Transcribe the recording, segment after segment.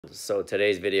So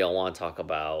today's video, I want to talk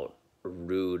about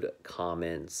rude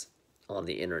comments on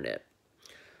the internet.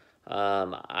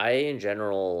 I, in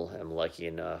general, am lucky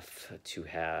enough to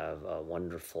have a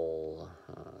wonderful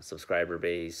subscriber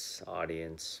base,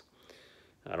 audience.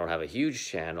 I don't have a huge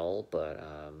channel, but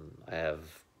I have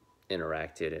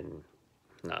interacted and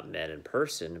not met in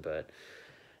person, but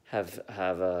have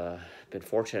been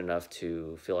fortunate enough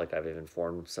to feel like I've even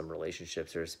formed some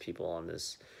relationships. There's people on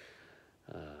this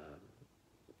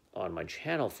on my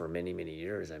channel for many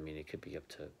years. I mean, it could be up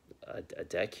to a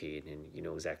decade, and you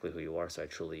know exactly who you are, so I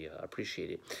truly appreciate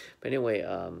it. But anyway,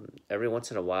 every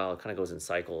once in a while, it kind of goes in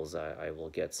cycles. I will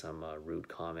get some rude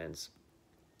comments,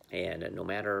 and no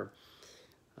matter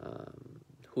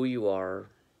who you are,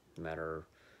 no matter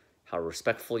how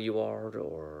respectful you are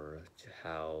or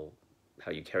how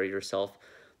how you carry yourself,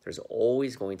 there's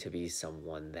always going to be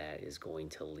someone that is going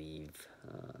to leave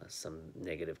some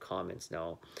negative comments.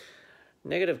 Now,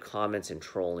 negative comments and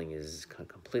trolling is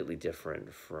completely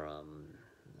different from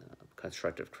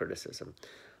constructive criticism.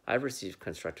 I've received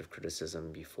constructive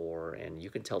criticism before, and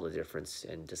you can tell the difference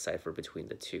and decipher between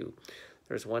the two.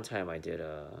 There's one time I did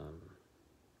a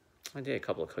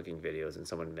couple of cooking videos, and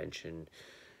someone mentioned,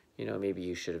 you know, maybe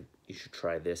you should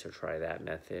try this or try that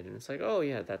method, and it's like, oh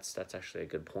yeah, that's actually a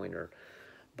good pointer.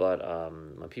 But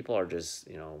when people are just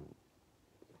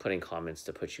putting comments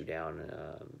to put you down,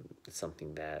 it's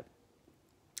something that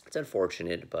it's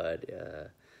unfortunate, but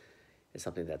it's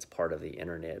something that's part of the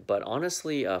internet. But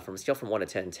honestly, from a scale from 1 to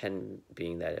 10, 10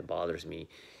 being that it bothers me,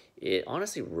 it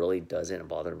honestly really doesn't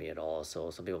bother me at all. So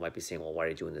some people might be saying, well, why are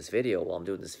you doing this video? Well, I'm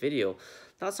doing this video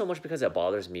not so much because it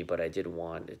bothers me, but I did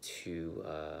want to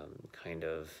kind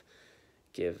of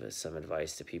give some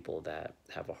advice to people that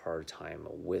have a hard time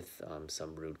with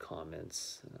some rude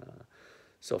comments.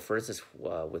 So for instance,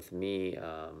 with me,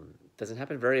 doesn't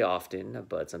happen very often,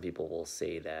 but some people will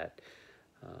say that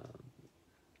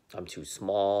I'm too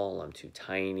small, I'm too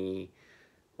tiny.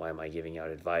 Why am I giving out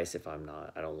advice if I'm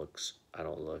not? I don't look.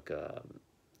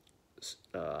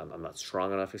 I'm not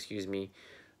strong enough. Excuse me.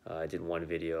 I did one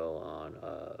video on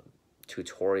a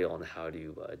tutorial on how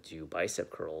to do bicep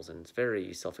curls, and it's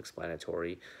very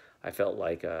self-explanatory. I felt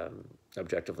like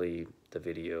objectively the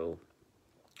video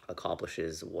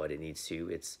accomplishes what it needs to.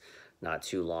 It's not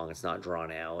too long, it's not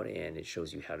drawn out, and it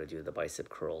shows you how to do the bicep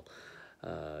curl.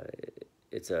 Uh,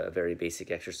 it's a very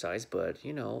basic exercise, but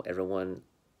you know, everyone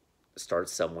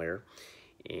starts somewhere.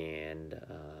 And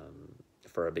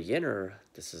for a beginner,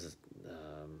 this is,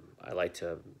 I like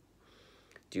to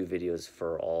do videos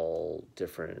for all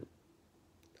different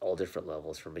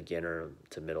levels, from beginner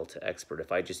to middle to expert.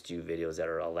 If I just do videos that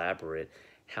are elaborate,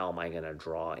 how am I going to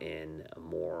draw in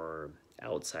more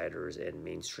outsiders and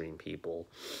mainstream people,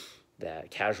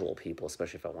 that casual people,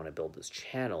 especially if I want to build this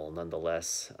channel?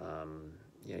 Nonetheless,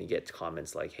 you know, you get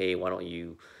comments like, hey, why don't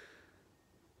you,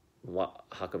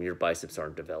 how come your biceps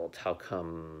aren't developed? How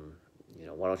come, you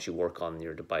know, why don't you work on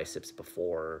your biceps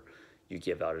before you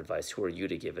give out advice? Who are you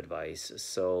to give advice?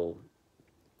 So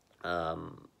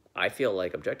I feel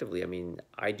like objectively, I mean,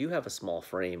 I do have a small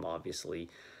frame, obviously.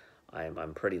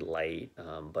 I'm pretty light,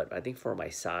 but I think for my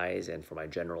size and for my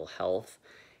general health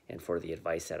and for the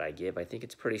advice that I give, I think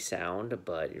it's pretty sound.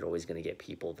 But you're always going to get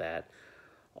people that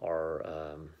are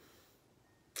a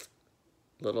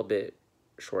little bit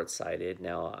short-sighted.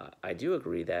 Now, I do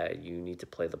agree that you need to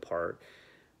play the part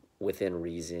within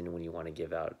reason when you want to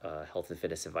give out health and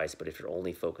fitness advice. But if you're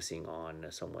only focusing on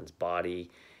someone's body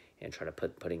and trying to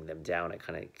putting them down, it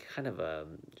kind of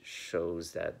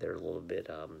shows that they're a little bit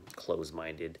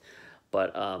closed-minded.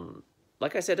 But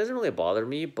like I said, it doesn't really bother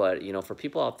me. But you know, for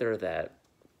people out there that,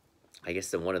 I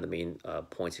guess one of the main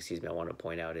points, excuse me, I want to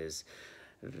point out is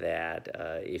that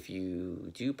if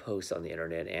you do post on the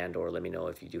internet, and or let me know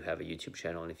if you do have a YouTube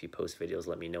channel, and if you post videos,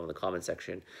 let me know in the comment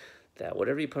section, that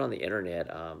whatever you put on the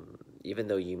internet, even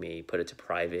though you may put it to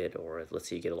private, or let's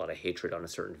say you get a lot of hatred on a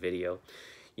certain video,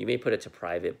 you may put it to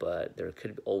private, but there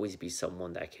could always be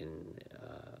someone that can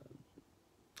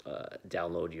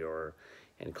download your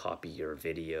and copy your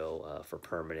video for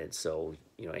permanent. So,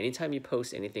 you know, anytime you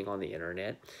post anything on the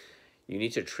internet, you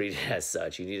need to treat it as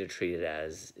such. You need to treat it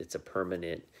as it's a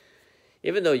permanent,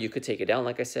 even though you could take it down,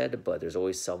 like I said, but there's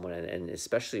always someone, and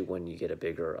especially when you get a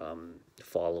bigger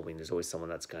following, there's always someone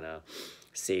that's going to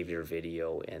save your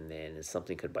video, and then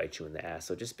something could bite you in the ass.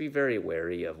 So just be very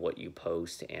wary of what you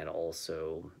post, and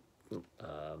also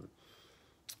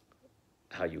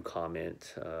how you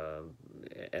comment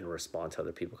and respond to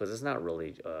other people, because it's not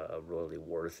really really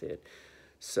worth it.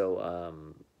 So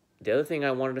the other thing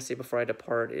I wanted to say before I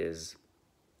depart is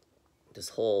this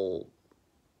whole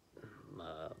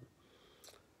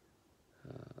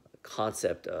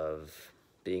concept of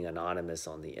being anonymous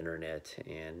on the internet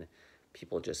and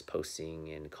people just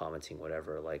posting and commenting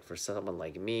whatever. Like for someone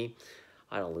like me,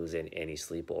 I don't lose any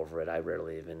sleep over it. I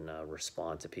rarely even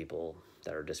respond to people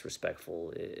that are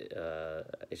disrespectful.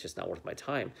 It's just not worth my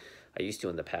time. I used to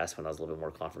in the past when I was a little bit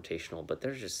more confrontational, but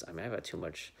there's just, I mean, I've got too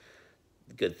much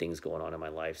good things going on in my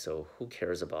life, so who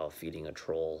cares about feeding a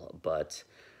troll? But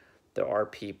there are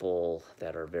people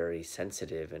that are very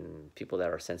sensitive, and people that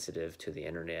are sensitive to the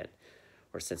internet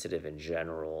or sensitive in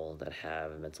general that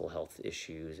have mental health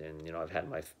issues. And I've had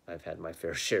my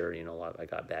fair share. A lot, I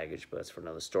got baggage, but that's for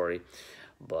another story.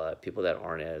 But people that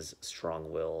aren't as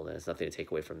strong-willed, and it's nothing to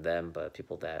take away from them, but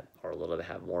people that are a little bit,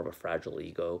 have more of a fragile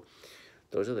ego,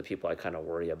 those are the people I kind of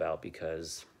worry about,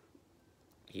 because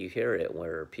you hear it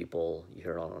where people, you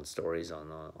hear it on stories on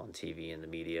TV and the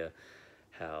media,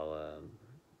 how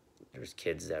there's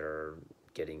kids that are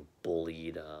getting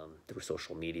bullied through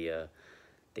social media.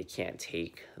 They can't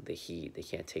take the heat. They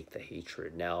can't take the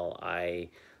hatred. Now, I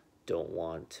don't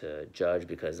want to judge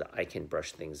because I can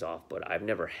brush things off, but I've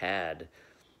never had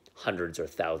hundreds or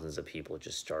thousands of people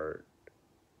just start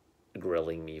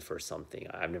grilling me for something.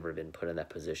 I've never been put in that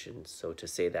position. So to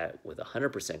say that with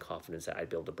 100% confidence that I'd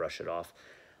be able to brush it off,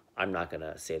 I'm not going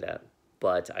to say that.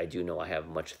 But I do know I have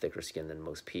much thicker skin than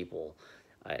most people.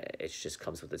 It just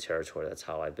comes with the territory. That's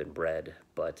how I've been bred.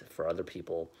 But for other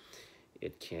people,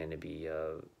 it can be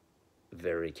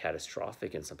very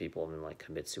catastrophic, and some people even like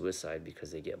commit suicide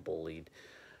because they get bullied.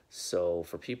 So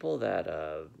for people that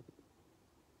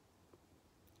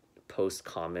post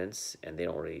comments and they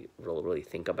don't really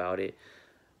think about it,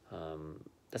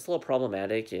 that's a little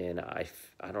problematic. And I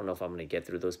don't know if I'm going to get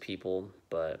through those people,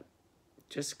 but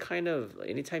just kind of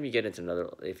anytime you get into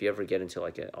if you ever get into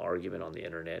like an argument on the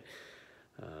internet,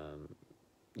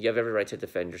 you have every right to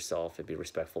defend yourself and be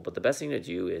respectful. But the best thing to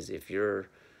do is, if you're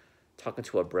talking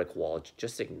to a brick wall,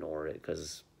 just ignore it,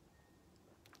 because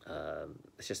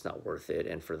it's just not worth it.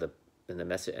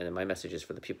 And my message is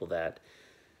for the people that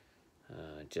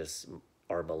just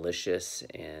are malicious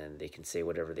and they can say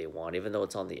whatever they want, even though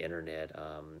it's on the internet.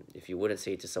 If you wouldn't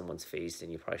say it to someone's face,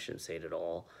 then you probably shouldn't say it at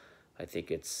all. I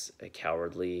think it's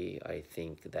cowardly. I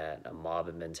think that a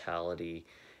mob mentality,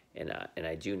 and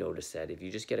I do notice that if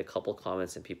you just get a couple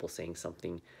comments and people saying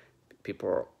something,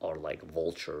 people are like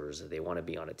vultures. They want to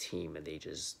be on a team, and they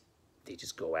just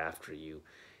go after you,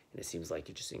 and it seems like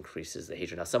it just increases the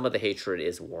hatred. Now, some of the hatred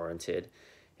is warranted.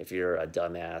 If you're a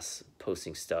dumbass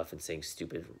posting stuff and saying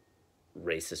stupid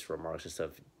racist remarks and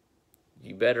stuff,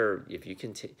 you better, if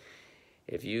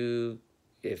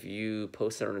you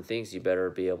post certain things, you better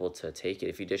be able to take it.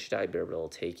 If you dish it out, you better be able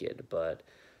to take it. But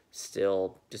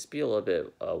still, just be a little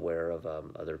bit aware of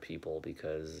other people,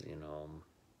 because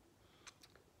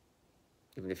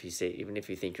even if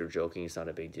you think you're joking, it's not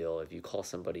a big deal. If you call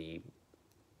someone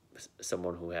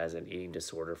who has an eating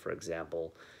disorder, for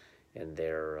example, and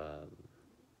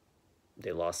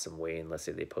they lost some weight, and let's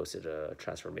say they posted a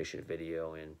transformation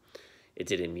video and it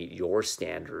didn't meet your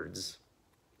standards,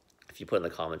 if you put in the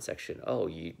comment section, oh,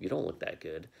 you don't look that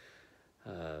good,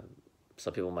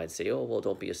 some people might say, oh, well,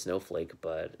 don't be a snowflake.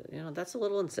 But that's a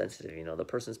little insensitive. The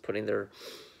person's putting their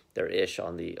ish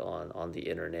on the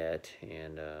internet,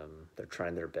 and they're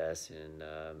trying their best, and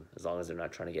as long as they're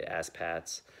not trying to get ass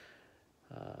pats,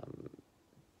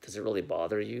 does it really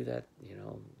bother you that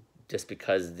just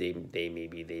because they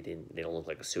don't look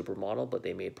like a supermodel, but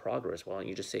they made progress? Why don't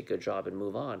you just say good job and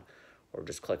move on, or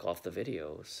just click off the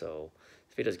video? So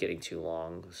the video's getting too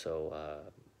long, so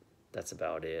that's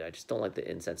about it. I just don't like the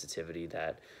insensitivity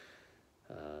that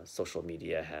social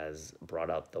media has brought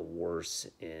out the worst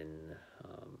in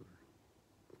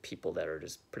people that are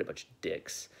just pretty much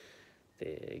dicks.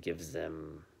 It gives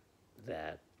them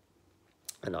that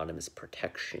anonymous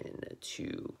protection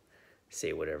to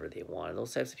say whatever they want. And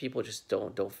those types of people just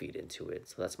don't feed into it.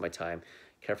 So that's my time.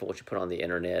 Careful what you put on the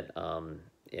internet. And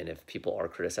if people are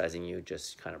criticizing you,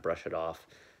 just kind of brush it off.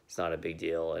 It's not a big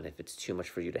deal. And if it's too much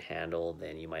for you to handle,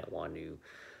 then you might want to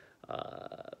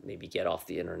maybe get off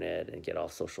the internet and get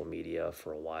off social media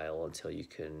for a while until you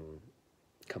can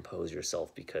compose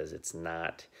yourself, because it's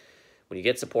not, when you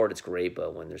get support, it's great,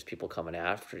 but when there's people coming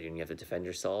after you and you have to defend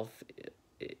yourself,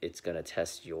 it's going to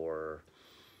test your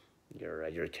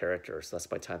character. So that's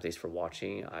my time. Thanks for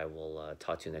watching. I will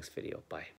talk to you next video. Bye.